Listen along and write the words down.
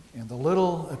In the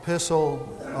little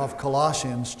epistle of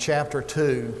Colossians, chapter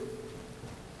 2,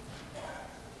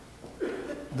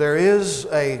 there is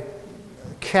a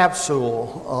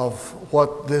capsule of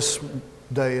what this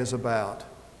day is about.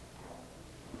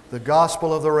 The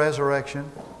gospel of the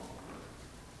resurrection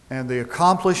and the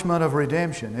accomplishment of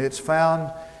redemption. It's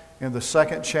found in the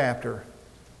second chapter,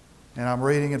 and I'm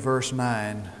reading at verse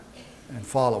 9 and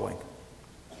following.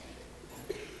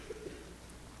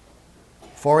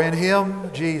 For in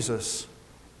Him, Jesus,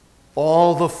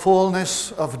 all the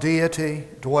fullness of deity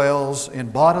dwells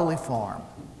in bodily form.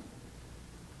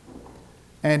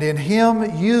 And in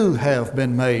Him you have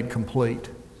been made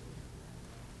complete.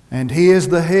 And He is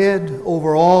the head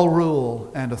over all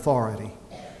rule and authority.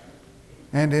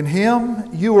 And in Him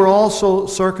you were also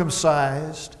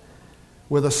circumcised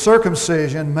with a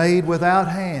circumcision made without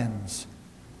hands,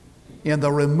 in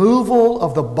the removal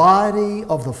of the body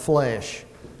of the flesh,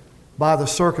 by the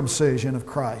circumcision of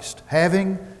Christ,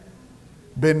 having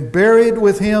been buried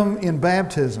with Him in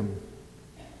baptism,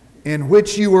 in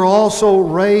which you were also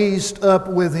raised up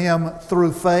with Him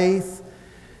through faith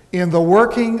in the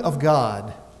working of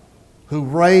God, who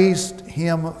raised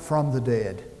Him from the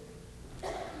dead.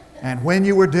 And when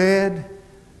you were dead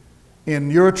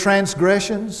in your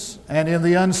transgressions and in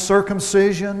the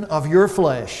uncircumcision of your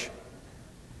flesh,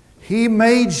 He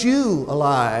made you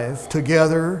alive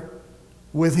together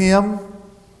with Him,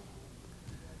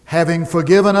 having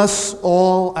forgiven us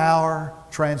all our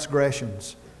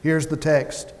transgressions. Here's the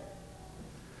text.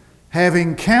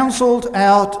 Having canceled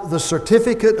out the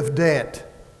certificate of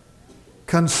debt,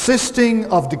 consisting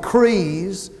of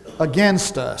decrees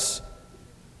against us,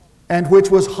 and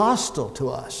which was hostile to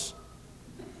us.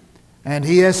 And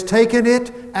He has taken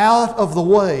it out of the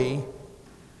way,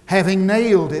 having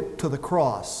nailed it to the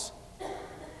cross.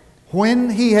 When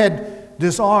He had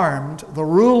disarmed the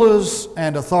rulers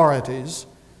and authorities,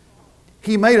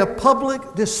 He made a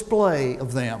public display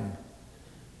of them,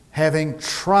 having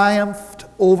triumphed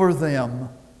over them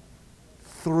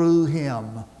through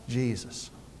Him,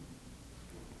 Jesus.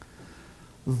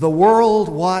 The world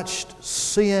watched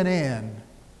CNN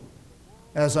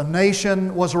as a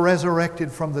nation was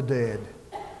resurrected from the dead.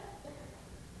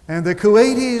 And the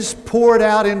Kuwaitis poured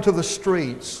out into the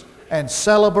streets and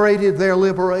celebrated their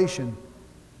liberation.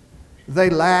 They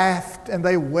laughed and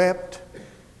they wept.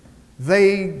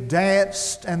 They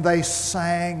danced and they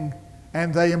sang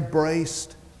and they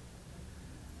embraced.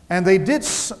 And they did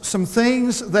some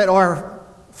things that are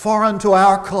foreign to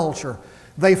our culture.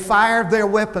 They fired their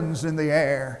weapons in the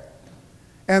air.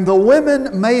 And the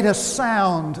women made a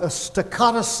sound, a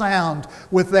staccato sound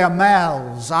with their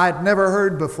mouths I'd never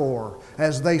heard before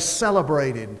as they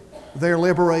celebrated their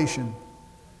liberation.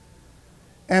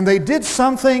 And they did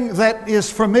something that is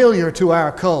familiar to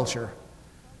our culture.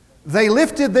 They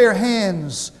lifted their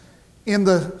hands in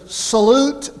the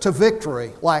salute to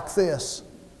victory like this.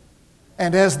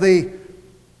 And as the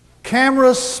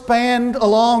cameras spanned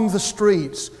along the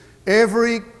streets,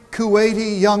 every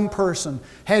Kuwaiti young person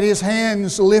had his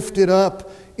hands lifted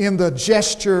up in the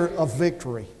gesture of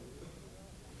victory.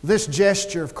 This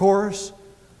gesture, of course,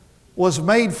 was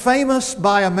made famous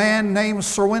by a man named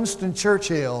Sir Winston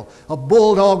Churchill, a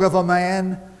bulldog of a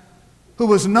man who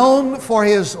was known for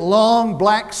his long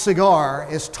black cigar,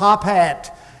 his top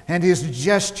hat, and his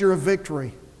gesture of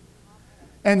victory.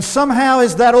 And somehow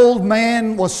as that old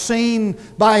man was seen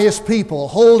by his people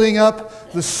holding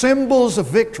up the symbols of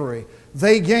victory,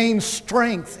 they gained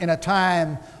strength in a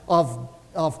time of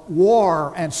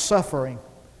war and suffering.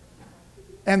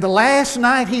 And the last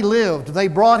night he lived, they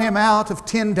brought him out of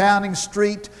 10 Downing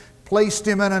Street, placed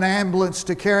him in an ambulance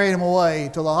to carry him away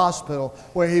to the hospital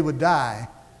where he would die.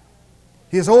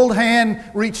 His old hand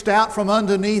reached out from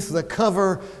underneath the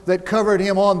cover that covered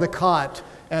him on the cot,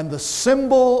 and the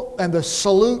symbol and the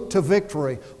salute to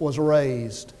victory was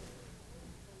raised.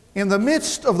 In the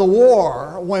midst of the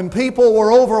war, when people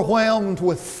were overwhelmed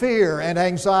with fear and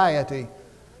anxiety,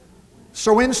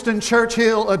 Sir Winston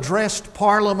Churchill addressed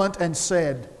Parliament and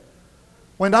said,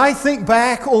 "When I think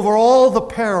back over all the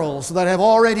perils that have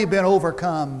already been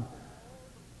overcome,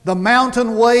 the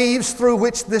mountain waves through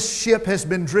which this ship has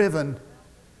been driven,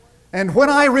 and when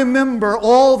I remember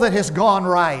all that has gone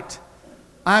right,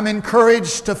 I'm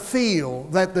encouraged to feel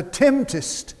that the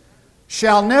tempest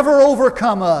shall never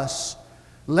overcome us.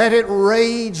 Let it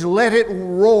rage, let it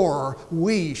roar,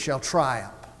 we shall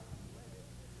triumph."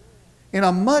 In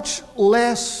a much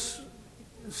less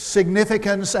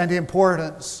significance and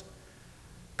importance,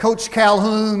 Coach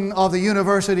Calhoun of the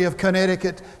University of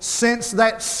Connecticut sensed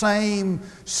that same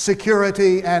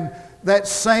security and that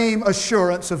same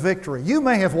assurance of victory. You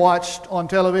may have watched on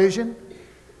television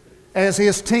as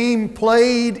his team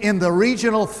played in the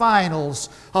regional finals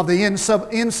of the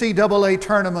NCAA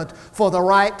tournament for the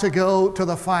right to go to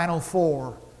the Final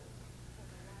Four.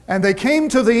 And they came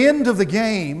to the end of the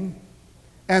game,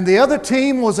 and the other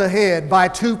team was ahead by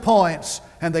 2 points,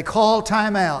 and they called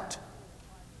timeout.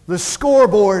 The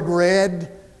scoreboard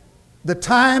read, the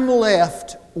time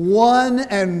left 1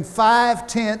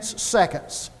 5/10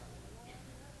 seconds.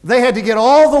 They had to get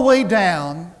all the way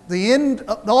down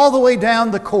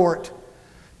the court,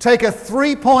 take a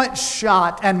 3-point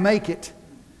shot and make it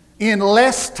in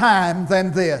less time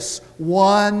than this,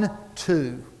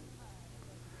 1-2.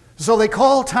 So they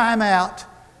called timeout,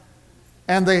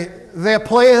 and their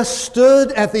player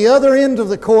stood at the other end of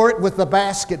the court with the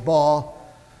basketball.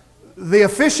 The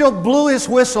official blew his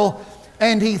whistle,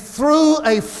 and he threw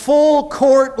a full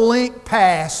court length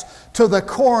pass to the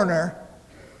corner,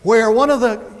 where one of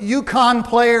the UConn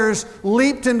players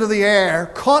leaped into the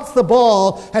air, caught the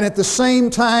ball, and at the same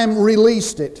time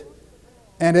released it.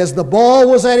 And as the ball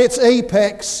was at its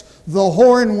apex, the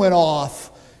horn went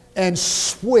off, and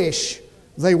swish,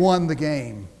 they won the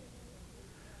game.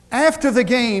 After the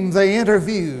game, they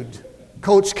interviewed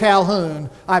Coach Calhoun.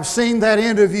 I've seen that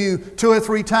interview 2 or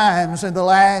 3 times in the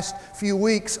last few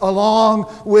weeks, along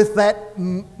with that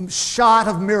shot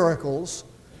of miracles.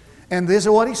 And this is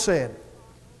what he said.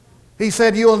 He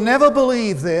said, "You'll never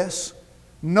believe this.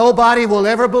 Nobody will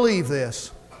ever believe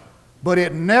this. But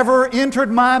it never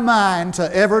entered my mind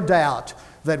to ever doubt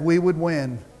that we would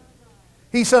win."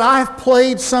 He said, "I've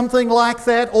played something like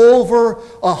that over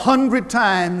 100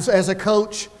 times as a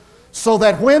coach, so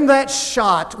that when that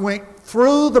shot went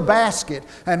through the basket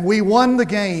and we won the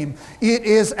game, it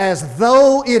is as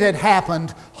though it had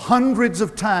happened hundreds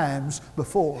of times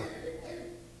before."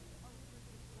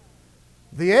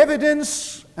 The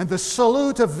evidence and the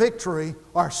salute of victory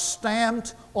are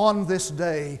stamped on this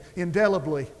day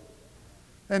indelibly.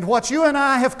 And what you and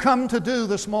I have come to do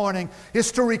this morning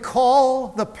is to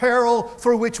recall the peril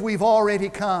through which we've already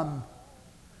come.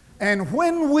 And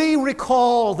when we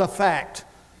recall the fact,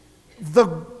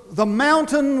 the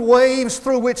mountain waves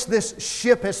through which this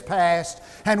ship has passed,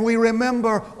 and we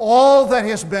remember all that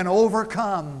has been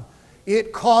overcome,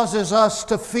 it causes us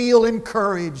to feel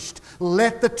encouraged.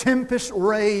 Let the tempest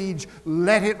rage,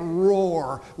 let it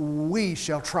roar, we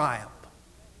shall triumph.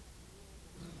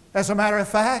 As a matter of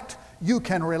fact, you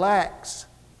can relax.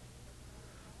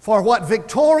 For what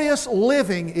victorious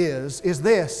living is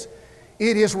this: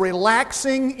 it is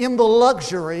relaxing in the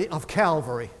luxury of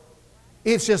Calvary.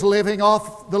 It's just living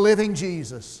off the living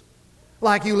Jesus,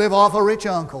 like you live off a rich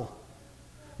uncle.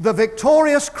 The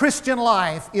victorious Christian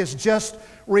life is just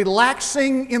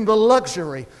relaxing in the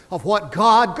luxury of what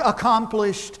God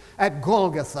accomplished at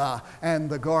Golgotha and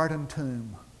the garden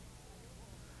tomb.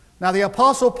 Now, the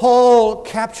Apostle Paul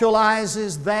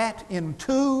capitalizes that in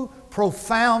 2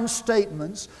 profound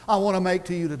statements I want to make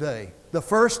to you today. The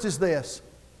first is this: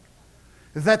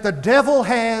 that the devil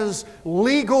has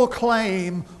legal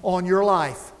claim on your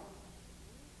life.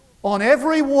 On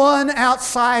everyone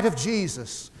outside of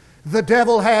Jesus, the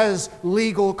devil has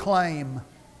legal claim.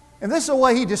 And this is the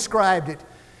way he described it.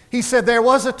 He said there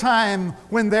was a time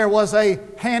when there was a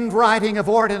handwriting of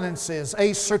ordinances,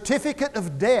 a certificate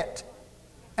of debt,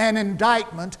 an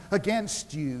indictment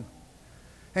against you.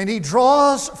 And he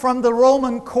draws from the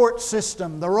Roman court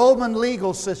system, the Roman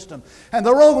legal system. And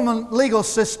the Roman legal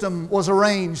system was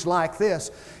arranged like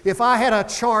this. If I had a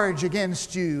charge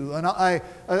against you,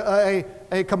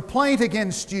 a complaint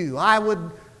against you, I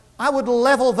would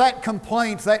level that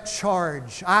complaint, that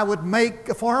charge. I would make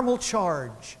a formal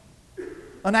charge,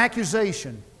 an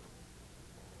accusation.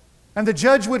 And the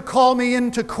judge would call me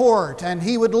into court, and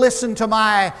he would listen to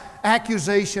my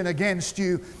accusation against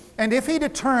you. And if he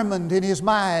determined in his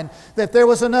mind that there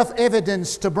was enough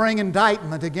evidence to bring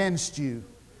indictment against you,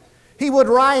 he would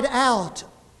write out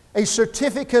a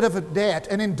certificate of debt,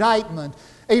 an indictment,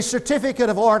 a certificate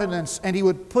of ordinance, and he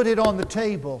would put it on the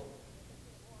table.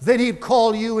 Then he'd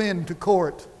call you into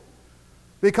court.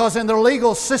 Because in the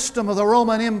legal system of the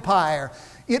Roman Empire,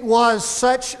 it was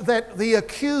such that the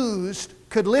accused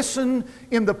could listen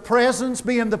in the presence,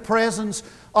 be in the presence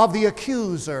of the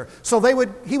accuser. So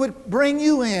he would bring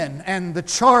you in, and the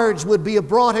charge would be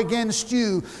brought against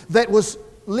you that was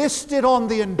listed on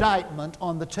the indictment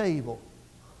on the table.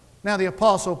 Now the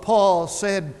Apostle Paul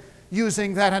said,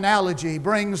 using that analogy,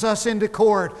 brings us into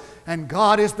court, and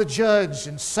God is the judge,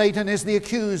 and Satan is the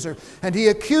accuser, and he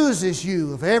accuses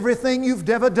you of everything you've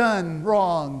ever done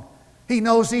wrong. He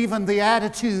knows even the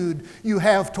attitude you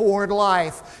have toward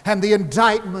life, and the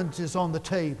indictment is on the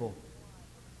table.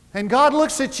 And God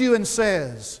looks at you and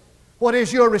says, what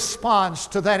is your response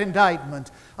to that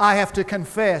indictment? I have to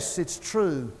confess it's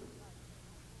true.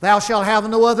 Thou shalt have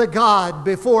no other God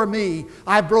before me.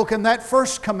 I've broken that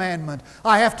first commandment.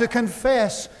 I have to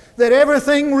confess that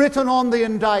everything written on the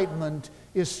indictment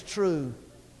is true.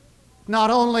 Not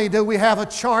only do we have a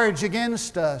charge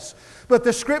against us, but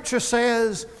the Scripture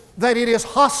says that it is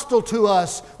hostile to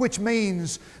us, which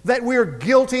means that we're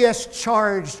guilty as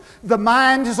charged. The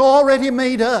mind is already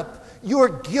made up. You're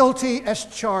guilty as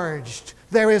charged.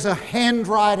 There is a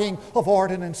handwriting of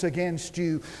ordinance against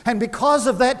you. And because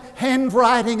of that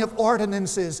handwriting of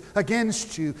ordinances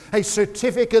against you, a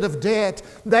certificate of debt,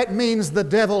 that means the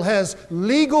devil has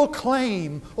legal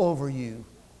claim over you.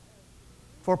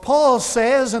 For Paul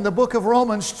says in the book of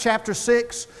Romans chapter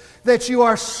 6 that you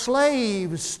are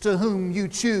slaves to whom you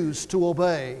choose to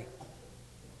obey.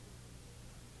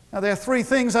 Now there are three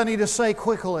things I need to say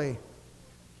quickly.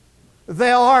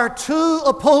 There are two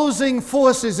opposing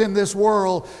forces in this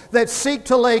world that seek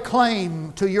to lay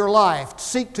claim to your life,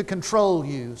 seek to control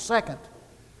you. Second,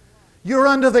 you're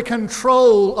under the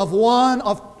control of one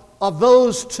of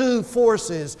those two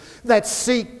forces that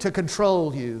seek to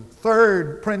control you.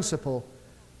 Third principle,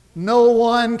 no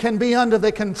one can be under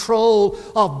the control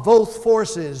of both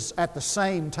forces at the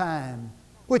same time,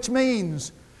 which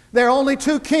means there are only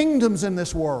two kingdoms in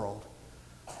this world.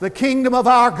 The kingdom of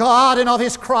our God and of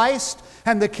His Christ,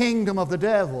 and the kingdom of the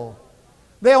devil.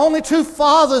 There are only two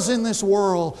fathers in this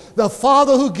world. The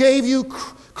Father who gave you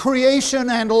creation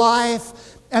and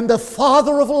life, and the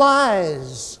father of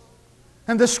lies.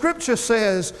 And the Scripture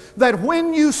says that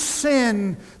when you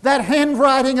sin, that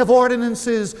handwriting of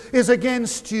ordinances is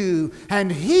against you,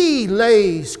 and he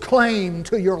lays claim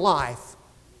to your life.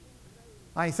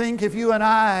 I think if you and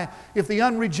I, if the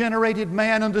unregenerated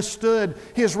man understood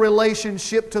his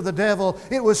relationship to the devil,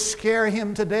 it would scare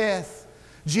him to death.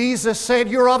 Jesus said,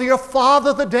 you're of your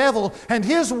father the devil, and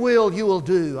his will you will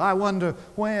do. I wonder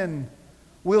when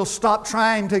we'll stop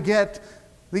trying to get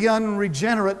the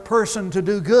unregenerate person to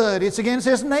do good. It's against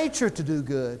his nature to do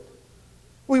good.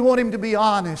 We want him to be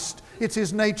honest. It's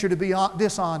his nature to be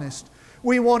dishonest.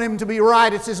 We want him to be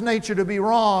right. It's his nature to be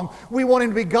wrong. We want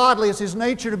him to be godly. It's his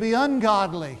nature to be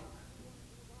ungodly.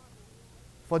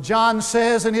 For John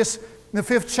says in the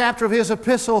 5th chapter of his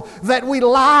epistle that we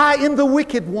lie in the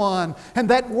wicked one.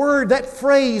 And that word, that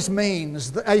phrase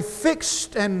means a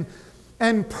fixed and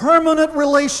permanent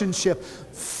relationship.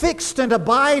 Fixed and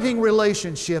abiding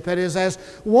relationship. It is as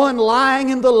one lying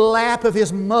in the lap of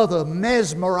his mother,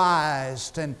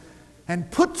 mesmerized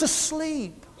and put to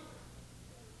sleep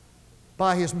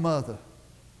by his mother.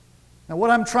 Now what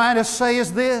I'm trying to say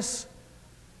is this,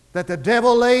 that the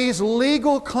devil lays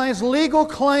legal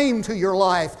claim to your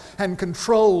life and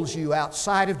controls you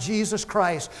outside of Jesus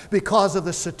Christ because of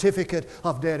the certificate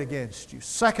of debt against you.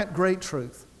 Second great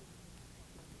truth,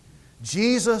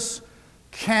 Jesus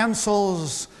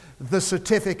cancels the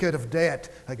certificate of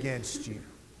debt against you.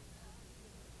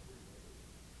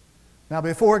 Now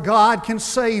before God can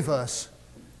save us,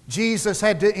 Jesus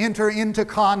had to enter into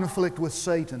conflict with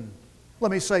Satan.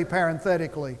 Let me say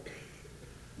parenthetically,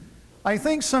 I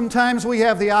think sometimes we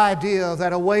have the idea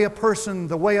that the way a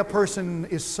person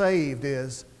is saved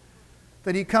is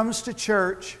that he comes to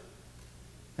church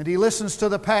and he listens to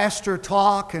the pastor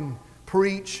talk and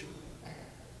preach,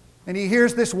 and he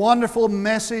hears this wonderful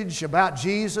message about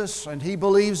Jesus, and he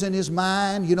believes in his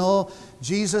mind,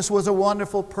 Jesus was a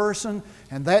wonderful person,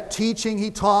 and that teaching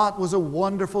he taught was a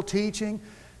wonderful teaching.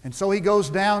 And so he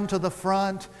goes down to the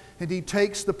front and he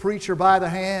takes the preacher by the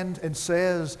hand and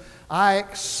says, I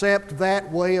accept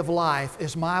that way of life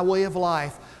as my way of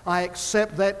life. I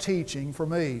accept that teaching for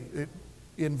me. It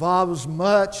involves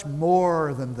much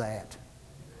more than that.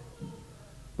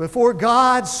 Before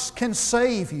God can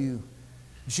save you,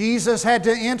 Jesus had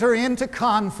to enter into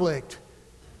conflict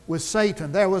with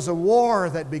Satan. There was a war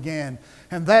that began.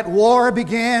 And that war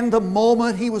began the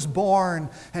moment he was born.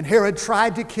 And Herod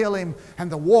tried to kill him.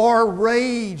 And the war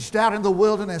raged out in the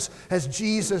wilderness as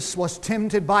Jesus was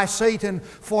tempted by Satan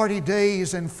 40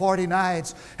 days and 40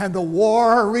 nights. And the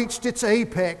war reached its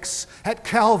apex at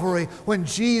Calvary when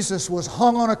Jesus was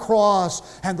hung on a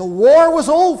cross. And the war was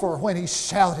over when he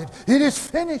shouted, "It is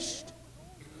finished."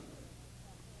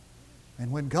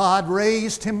 And when God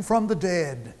raised him from the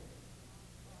dead,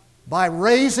 by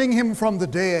raising him from the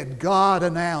dead, God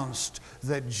announced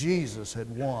that Jesus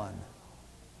had won.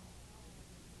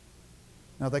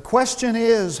 Now the question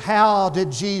is, how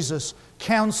did Jesus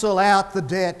cancel out the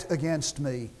debt against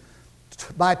me?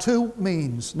 By two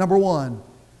means. Number one,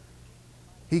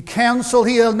 He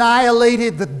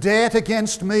annihilated the debt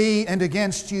against me and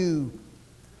against you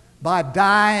by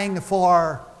dying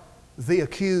for the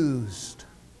accused.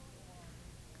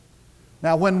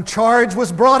 Now, when charge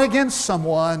was brought against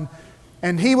someone,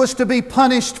 and he was to be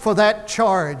punished for that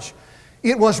charge,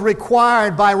 it was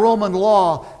required by Roman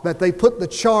law that they put the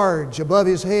charge above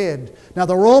his head. Now,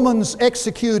 the Romans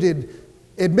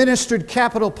administered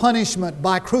capital punishment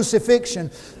by crucifixion,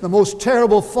 the most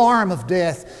terrible form of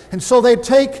death. And so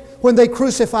when they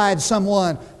crucified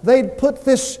someone, they'd put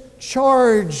this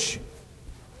charge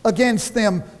against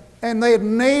them and they'd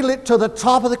nail it to the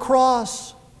top of the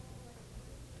cross.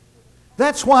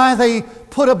 That's why they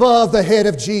put above the head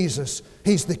of Jesus,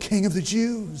 He's the King of the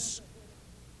Jews.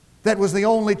 That was the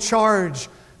only charge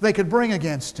they could bring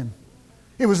against Him.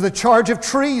 It was the charge of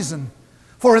treason.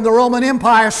 For in the Roman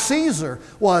Empire, Caesar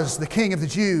was the King of the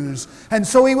Jews. And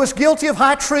so he was guilty of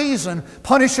high treason,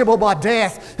 punishable by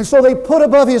death. And so they put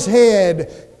above his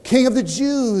head, King of the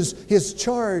Jews, his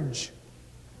charge,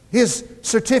 his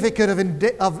certificate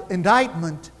of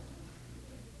indictment.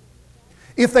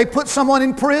 If they put someone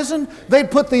in prison,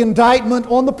 they'd put the indictment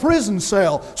on the prison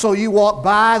cell. So you walk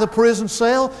by the prison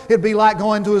cell, it'd be like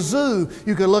going to a zoo.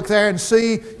 You could look there and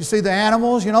see the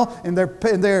animals, and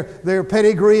their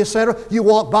pedigree, etc. You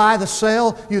walk by the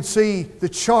cell, you'd see the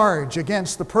charge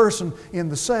against the person in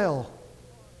the cell.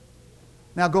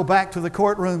 Now go back to the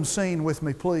courtroom scene with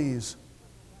me, please.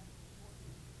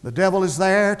 The devil is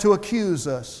there to accuse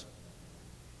us.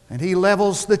 And he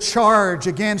levels the charge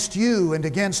against you and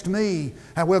against me.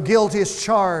 And we're guilty as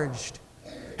charged.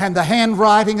 And the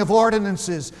handwriting of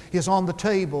ordinances is on the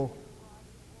table.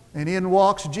 And in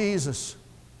walks Jesus.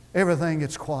 Everything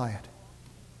gets quiet.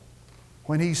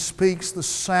 When He speaks, the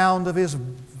sound of His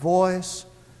voice,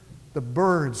 the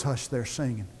birds hush their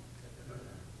singing.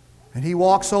 And He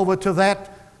walks over to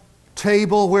that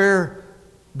table where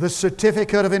the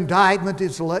certificate of indictment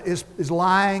is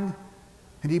lying.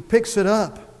 And He picks it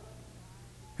up.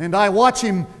 And I watch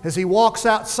Him as He walks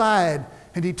outside,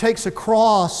 and He takes a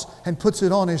cross and puts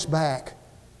it on His back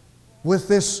with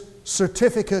this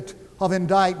certificate of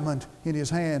indictment in His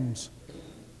hands.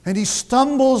 And He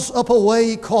stumbles up a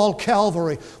way called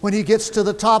Calvary. When He gets to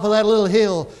the top of that little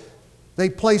hill, they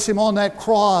place Him on that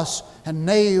cross and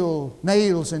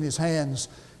nails in His hands.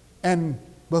 And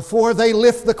before they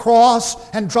lift the cross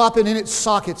and drop it in its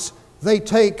sockets, they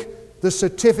take the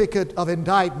certificate of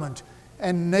indictment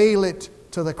and nail it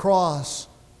to the cross.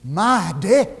 My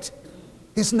debt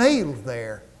is nailed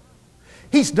there.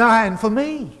 He's dying for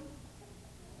me.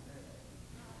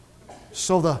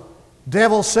 So the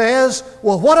devil says,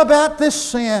 well, what about this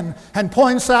sin? And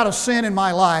points out a sin in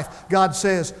my life. God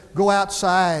says, go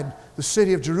outside the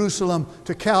city of Jerusalem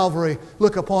to Calvary.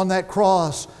 Look upon that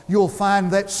cross. You'll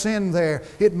find that sin there.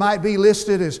 It might be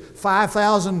listed as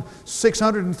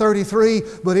 5,633,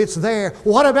 but it's there.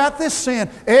 What about this sin?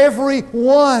 Every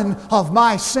one of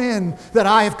my sin that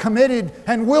I have committed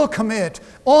and will commit,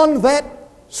 on that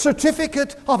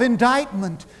certificate of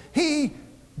indictment, He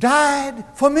died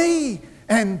for me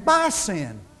and my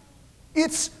sin.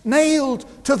 It's nailed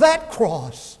to that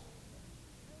cross.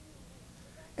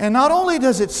 And not only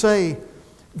does it say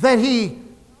that He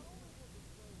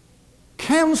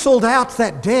canceled out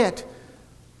that debt,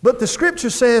 but the Scripture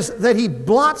says that He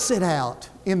blots it out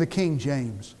in the King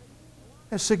James.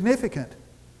 That's significant.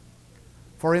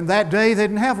 For in that day they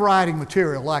didn't have writing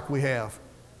material like we have.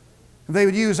 They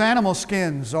would use animal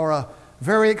skins or a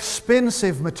very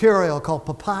expensive material called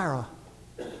papyrus.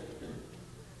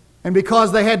 And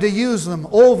because they had to use them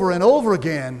over and over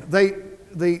again, the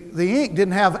ink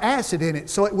didn't have acid in it,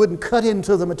 so it wouldn't cut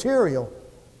into the material.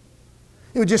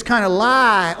 It would just kind of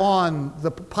lie on the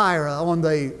papyrus, on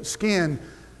the skin,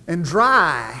 and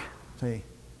dry. See?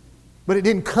 But it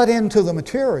didn't cut into the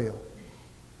material.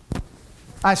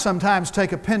 I sometimes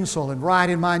take a pencil and write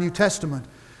in my New Testament.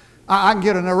 I can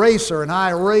get an eraser and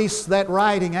I erase that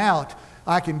writing out.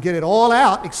 I can get it all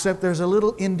out except there's a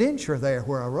little indenture there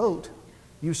where I wrote.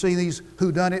 You see these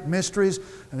whodunit mysteries,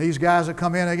 and these guys that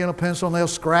come in, they get a pencil and they'll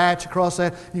scratch across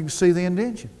that. You can see the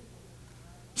indention.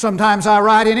 Sometimes I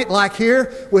write in it, like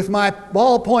here, with my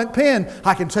ballpoint pen.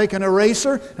 I can take an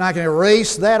eraser and I can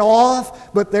erase that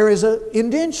off, but there is an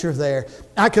indenture there.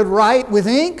 I could write with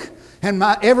ink, and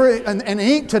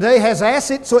ink today has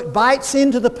acid, so it bites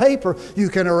into the paper. You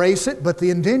can erase it, but the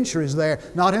indenture is there.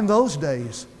 Not in those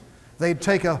days. They'd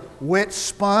take a wet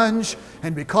sponge,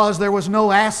 and because there was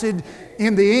no acid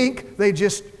in the ink, they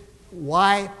just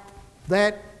wipe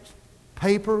that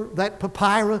paper, that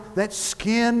papyrus, that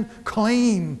skin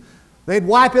clean. They'd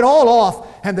wipe it all off,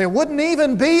 and there wouldn't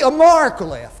even be a mark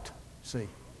left. See?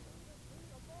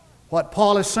 What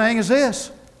Paul is saying is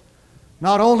this.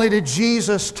 Not only did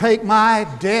Jesus take my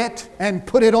debt and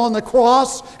put it on the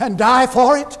cross and die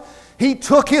for it, He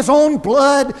took His own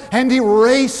blood and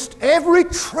erased every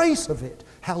trace of it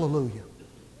Hallelujah.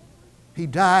 He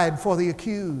died for the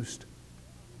accused.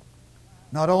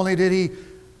 Not only did He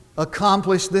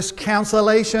accomplish this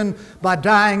cancellation by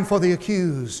dying for the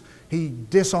accused, He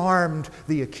disarmed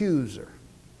the accuser.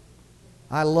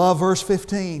 I love verse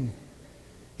 15.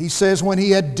 He says, when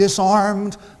He had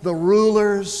disarmed the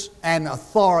rulers and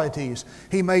authorities,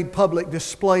 He made public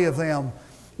display of them.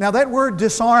 Now that word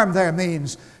disarm there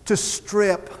means to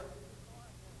strip,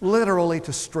 literally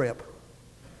to strip.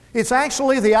 It's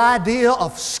actually the idea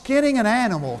of skinning an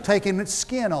animal, taking its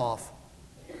skin off.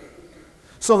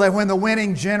 So that when the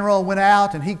winning general went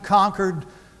out and he conquered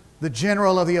the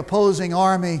general of the opposing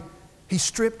army, he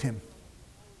stripped him.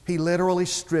 He literally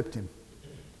stripped him.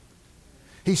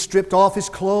 He stripped off his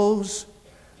clothes.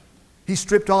 He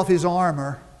stripped off his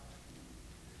armor.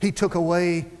 He took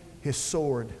away his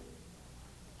sword.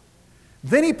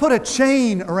 Then he put a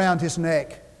chain around his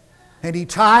neck, and he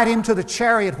tied him to the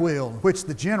chariot wheel, which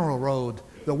the general rode,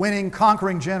 the winning,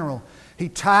 conquering general. He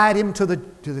tied him to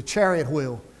the chariot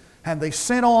wheel, and they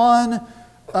sent on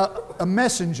a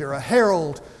messenger, a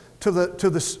herald, to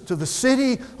the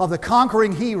city of the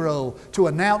conquering hero to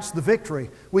announce the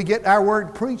victory. We get our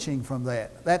word preaching from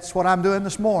that. That's what I'm doing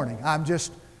this morning. I'm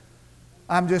just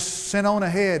sent on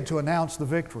ahead to announce the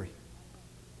victory.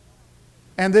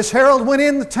 And this herald went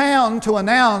in the town to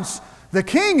announce the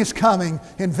king is coming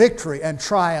in victory and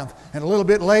triumph. And a little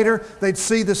bit later, they'd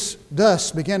see this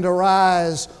dust begin to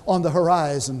rise on the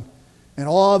horizon. And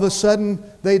all of a sudden,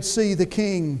 they'd see the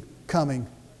king coming,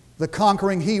 the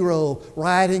conquering hero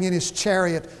riding in his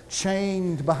chariot.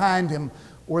 Chained behind him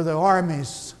were the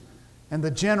armies and the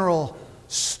general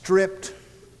stripped.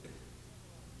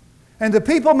 And the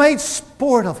people made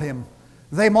sport of him.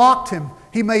 They mocked him.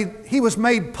 He was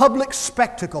made public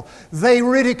spectacle. They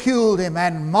ridiculed him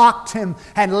and mocked him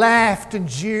and laughed and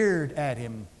jeered at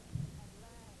him.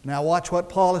 Now watch what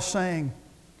Paul is saying.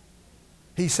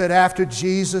 He said, after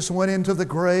Jesus went into the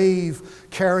grave,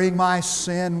 carrying my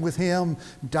sin with Him,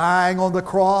 dying on the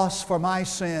cross for my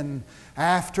sin,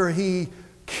 after He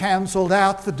canceled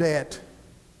out the debt,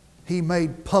 He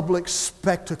made public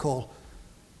spectacle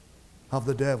of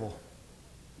the devil.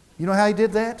 You know how He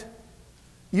did that?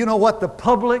 You know what the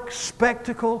public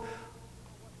spectacle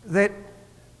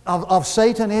of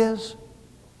Satan is?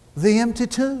 The empty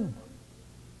tomb.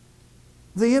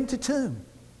 The empty tomb.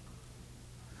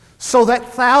 So that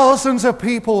thousands of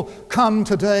people come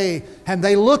today and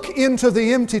they look into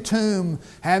the empty tomb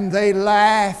and they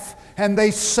laugh and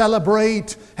they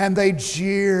celebrate and they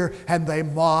jeer and they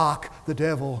mock the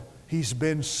devil. He's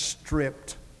been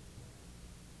stripped.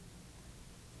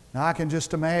 Now I can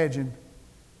just imagine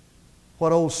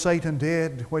what old Satan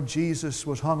did when Jesus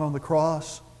was hung on the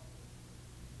cross.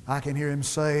 I can hear him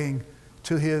saying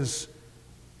to his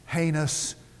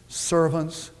heinous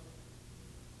servants,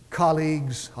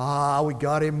 colleagues, we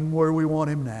got him where we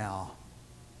want him now.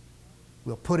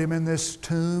 We'll put him in this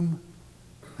tomb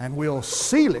and we'll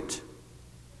seal it,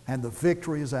 and the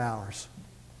victory is ours.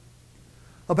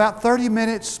 About 30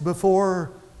 minutes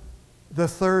before the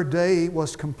third day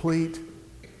was complete,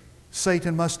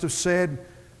 Satan must have said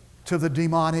to the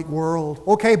demonic world,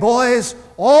 okay boys,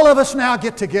 all of us now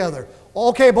get together.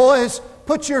 Okay boys,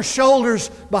 put your shoulders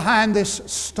behind this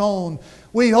stone.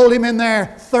 We hold him in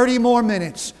there 30 more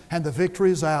minutes and the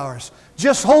victory is ours.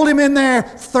 Just hold him in there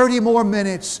 30 more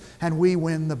minutes and we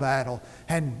win the battle.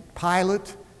 And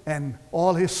Pilate and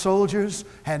all his soldiers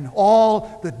and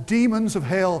all the demons of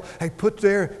hell, they put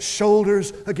their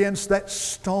shoulders against that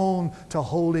stone to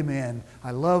hold him in.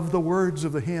 I love the words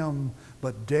of the hymn,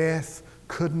 but death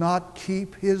could not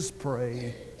keep his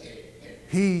prey.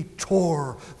 He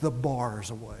tore the bars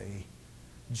away.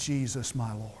 Jesus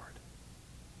my Lord.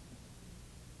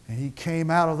 And He came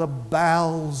out of the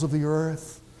bowels of the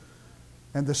earth.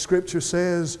 And the Scripture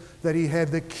says that He had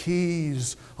the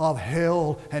keys of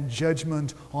hell and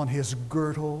judgment on His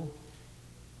girdle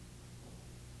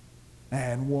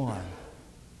and won. A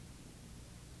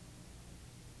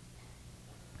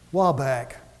while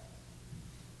back,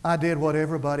 I did what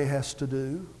everybody has to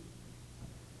do.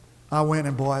 I went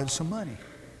and borrowed some money.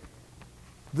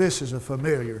 This is a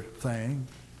familiar thing,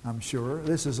 I'm sure.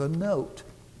 This is a note.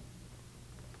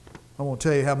 I won't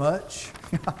tell you how much.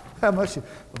 How much? A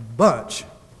bunch.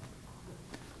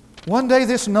 One day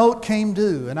this note came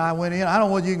due, and I went in. I don't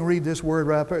know whether you can read this word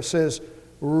right there. It says,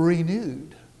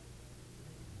 renewed.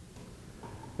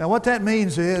 Now what that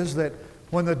means is that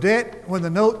when the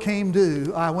note came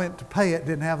due, I went to pay it,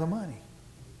 didn't have the money.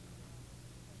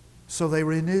 So they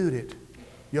renewed it.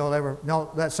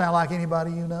 No, that sound like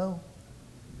anybody you know?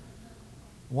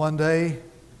 One day,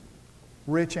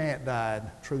 rich aunt died.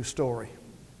 True story.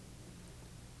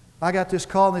 I got this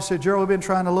call and they said, Gerald, we've been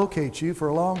trying to locate you for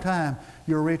a long time.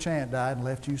 Your rich aunt died and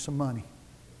left you some money.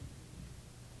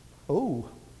 Oh,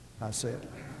 I said.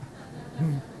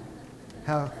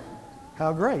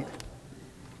 How great.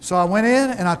 So I went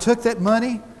in and I took that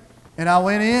money and I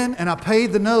went in and I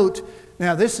paid the note.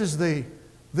 Now this is it.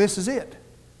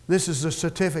 This is the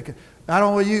certificate. I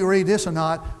don't know whether you can read this or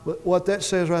not, but what that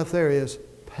says right there is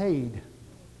paid.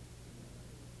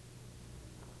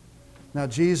 Now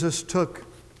Jesus took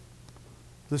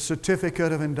the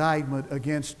certificate of indictment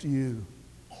against you,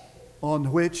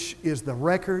 on which is the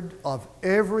record of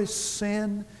every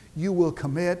sin you will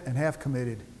commit and have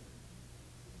committed.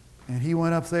 And He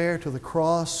went up there to the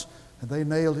cross and they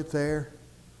nailed it there.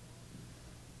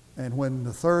 And when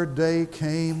the third day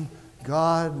came,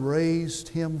 God raised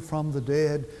Him from the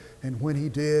dead. And when He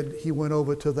did, He went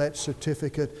over to that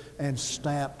certificate and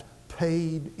stamped,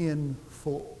 paid in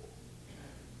full.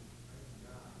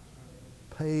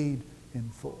 Paid in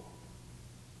full.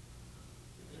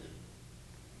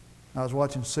 I was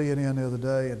watching CNN the other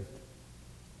day, and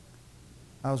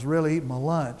I was really eating my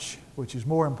lunch, which is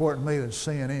more important to me than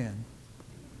CNN.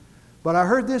 But I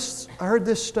heard this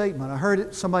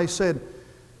statement. Somebody said,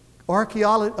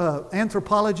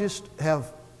 anthropologists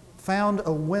have found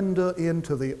a window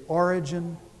into the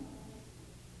origin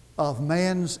of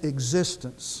man's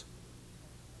existence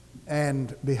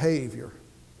and behavior.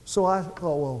 So I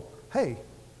thought, well, hey,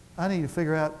 I need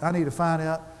to find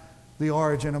out the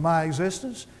origin of my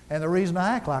existence and the reason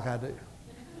I act like I do.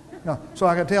 So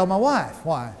I could tell my wife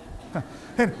why.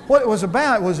 And what it was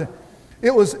about was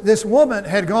this woman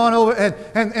had gone over,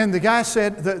 and the guy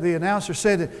said, the announcer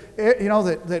said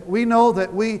that, that we know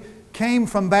that we came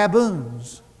from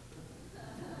baboons.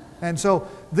 And so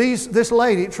this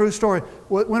lady, true story,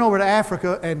 went over to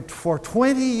Africa and for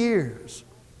 20 years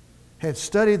had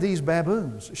studied these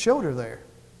baboons. Showed her there.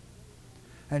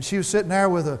 And she was sitting there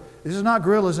this is not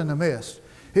Gorillas in the Mist.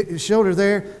 It showed her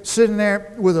there, sitting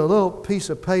there with a little piece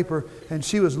of paper, and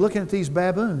she was looking at these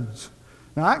baboons.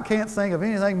 Now, I can't think of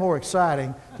anything more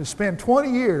exciting to spend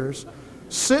 20 years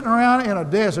sitting around in a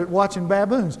desert watching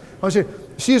baboons.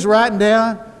 She was writing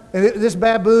down, and this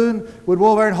baboon would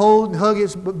go over and hold and hug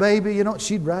its baby.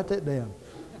 She'd write that down.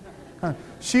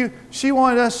 She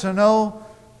wanted us to know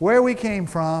where we came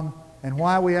from and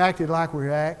why we acted like we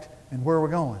act and where we're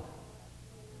going.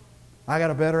 I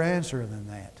got a better answer than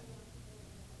that.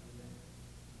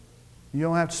 You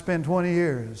don't have to spend 20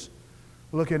 years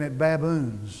looking at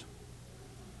baboons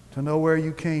to know where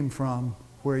you came from,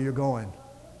 where you're going.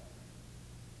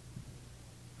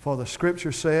 For the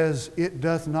Scripture says, it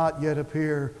doth not yet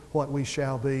appear what we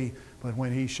shall be, but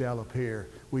when He shall appear,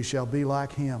 we shall be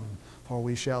like Him, for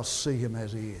we shall see Him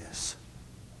as He is.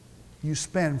 You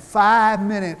spend 5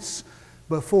 minutes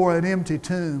before an empty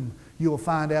tomb, you'll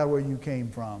find out where you came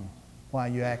from, why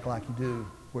you act like you do,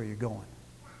 where you're going.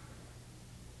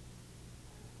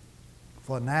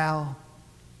 For now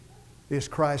is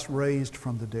Christ raised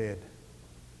from the dead,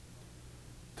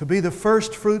 to be the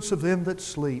first fruits of them that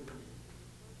sleep.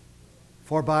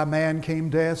 For by man came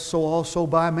death, so also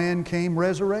by man came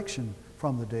resurrection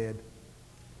from the dead.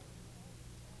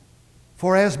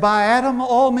 For as by Adam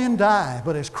all men die,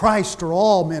 but as Christ are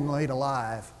all men laid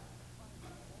alive,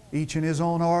 each in his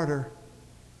own order,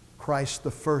 Christ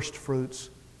the first fruits,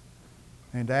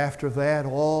 and after that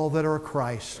all that are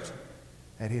Christ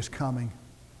at His coming.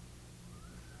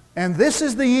 And this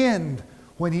is the end,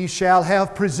 when He shall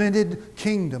have presented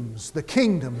the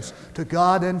kingdoms to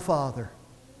God and Father,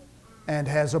 and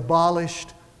has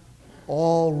abolished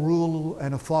all rule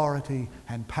and authority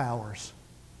and powers.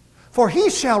 For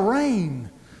He shall reign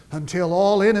until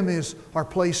all enemies are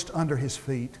placed under His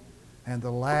feet, and the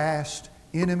last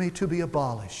enemy to be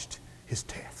abolished is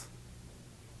death.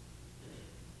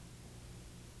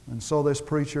 And so this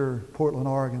preacher, Portland,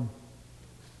 Oregon,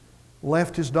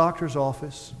 left his doctor's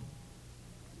office,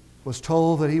 was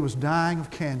told that he was dying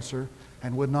of cancer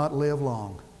and would not live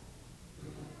long.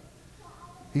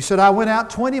 He said, I went out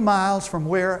 20 miles from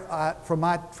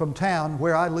town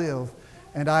where I live,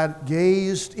 and I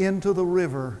gazed into the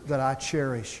river that I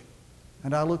cherish.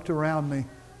 And I looked around me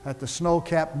at the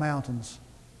snow-capped mountains.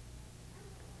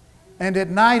 And at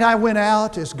night I went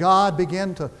out as God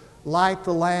began to light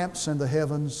the lamps in the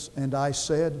heavens, and I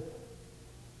said,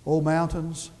 O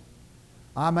mountains,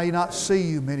 I may not see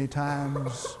you many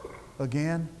times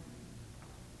again,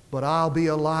 but I'll be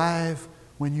alive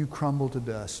when you crumble to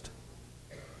dust.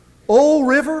 O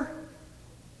river,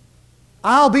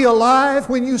 I'll be alive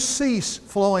when you cease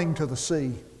flowing to the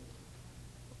sea.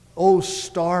 O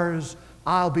stars,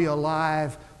 I'll be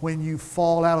alive when you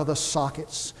fall out of the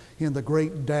sockets in the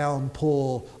great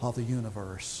downpour of the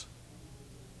universe.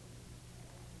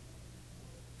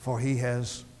 For He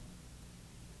has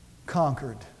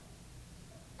conquered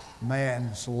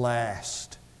man's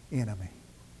last enemy,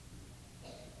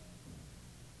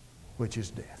 which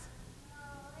is death.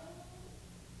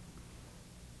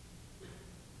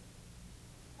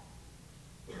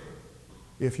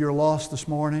 If you're lost this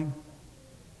morning,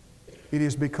 it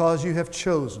is because you have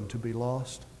chosen to be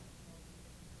lost.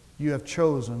 You have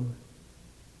chosen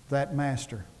that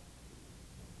master.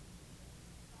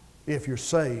 If you're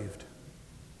saved,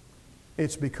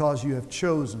 it's because you have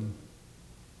chosen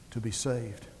to be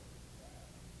saved.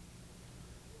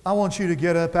 I want you to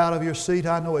get up out of your seat.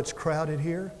 I know it's crowded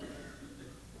here,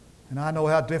 and I know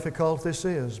how difficult this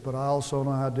is, but I also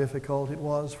know how difficult it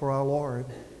was for our Lord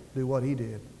to do what He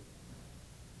did.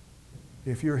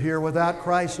 If you're here without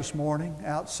Christ this morning,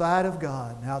 outside of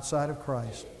God, outside of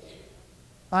Christ,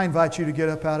 I invite you to get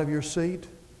up out of your seat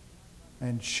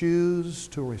and choose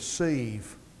to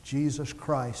receive Jesus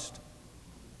Christ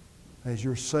as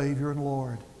your Savior and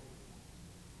Lord.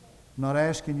 I'm not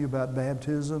asking you about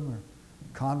baptism or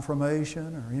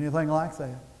confirmation or anything like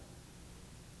that.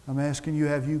 I'm asking you,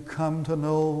 have you come to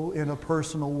know in a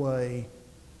personal way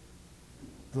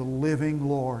the living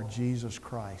Lord Jesus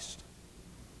Christ?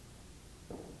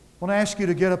 I want to ask you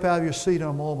to get up out of your seat in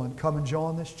a moment. Come and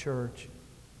join this church.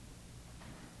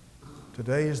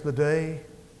 Today is the day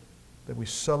that we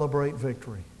celebrate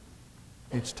victory.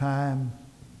 It's time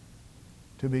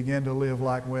to begin to live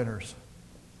like winners.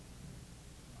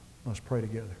 Let's pray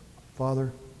together.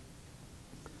 Father,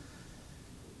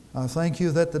 I thank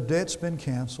You that the debt's been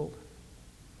canceled.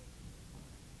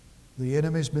 The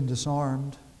enemy's been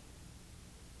disarmed.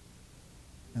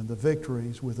 And the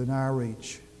victory's within our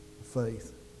reach of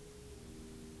faith.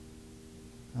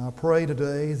 I pray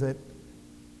today that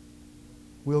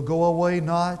we'll go away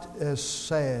not as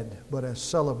sad, but as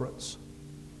celebrants.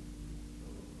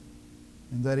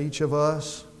 And that each of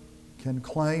us can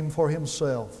claim for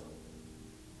himself,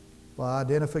 by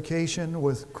identification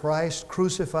with Christ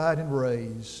crucified and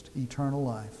raised, eternal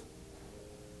life.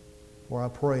 For I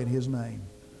pray in His name.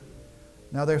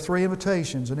 Now there are 3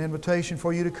 invitations. An invitation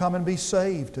for you to come and be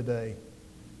saved today.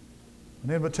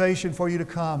 An invitation for you to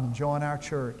come and join our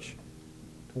church.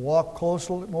 To walk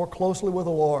more closely with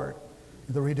the Lord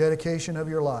in the rededication of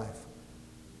your life.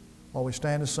 While we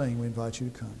stand to sing, we invite you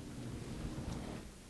to come.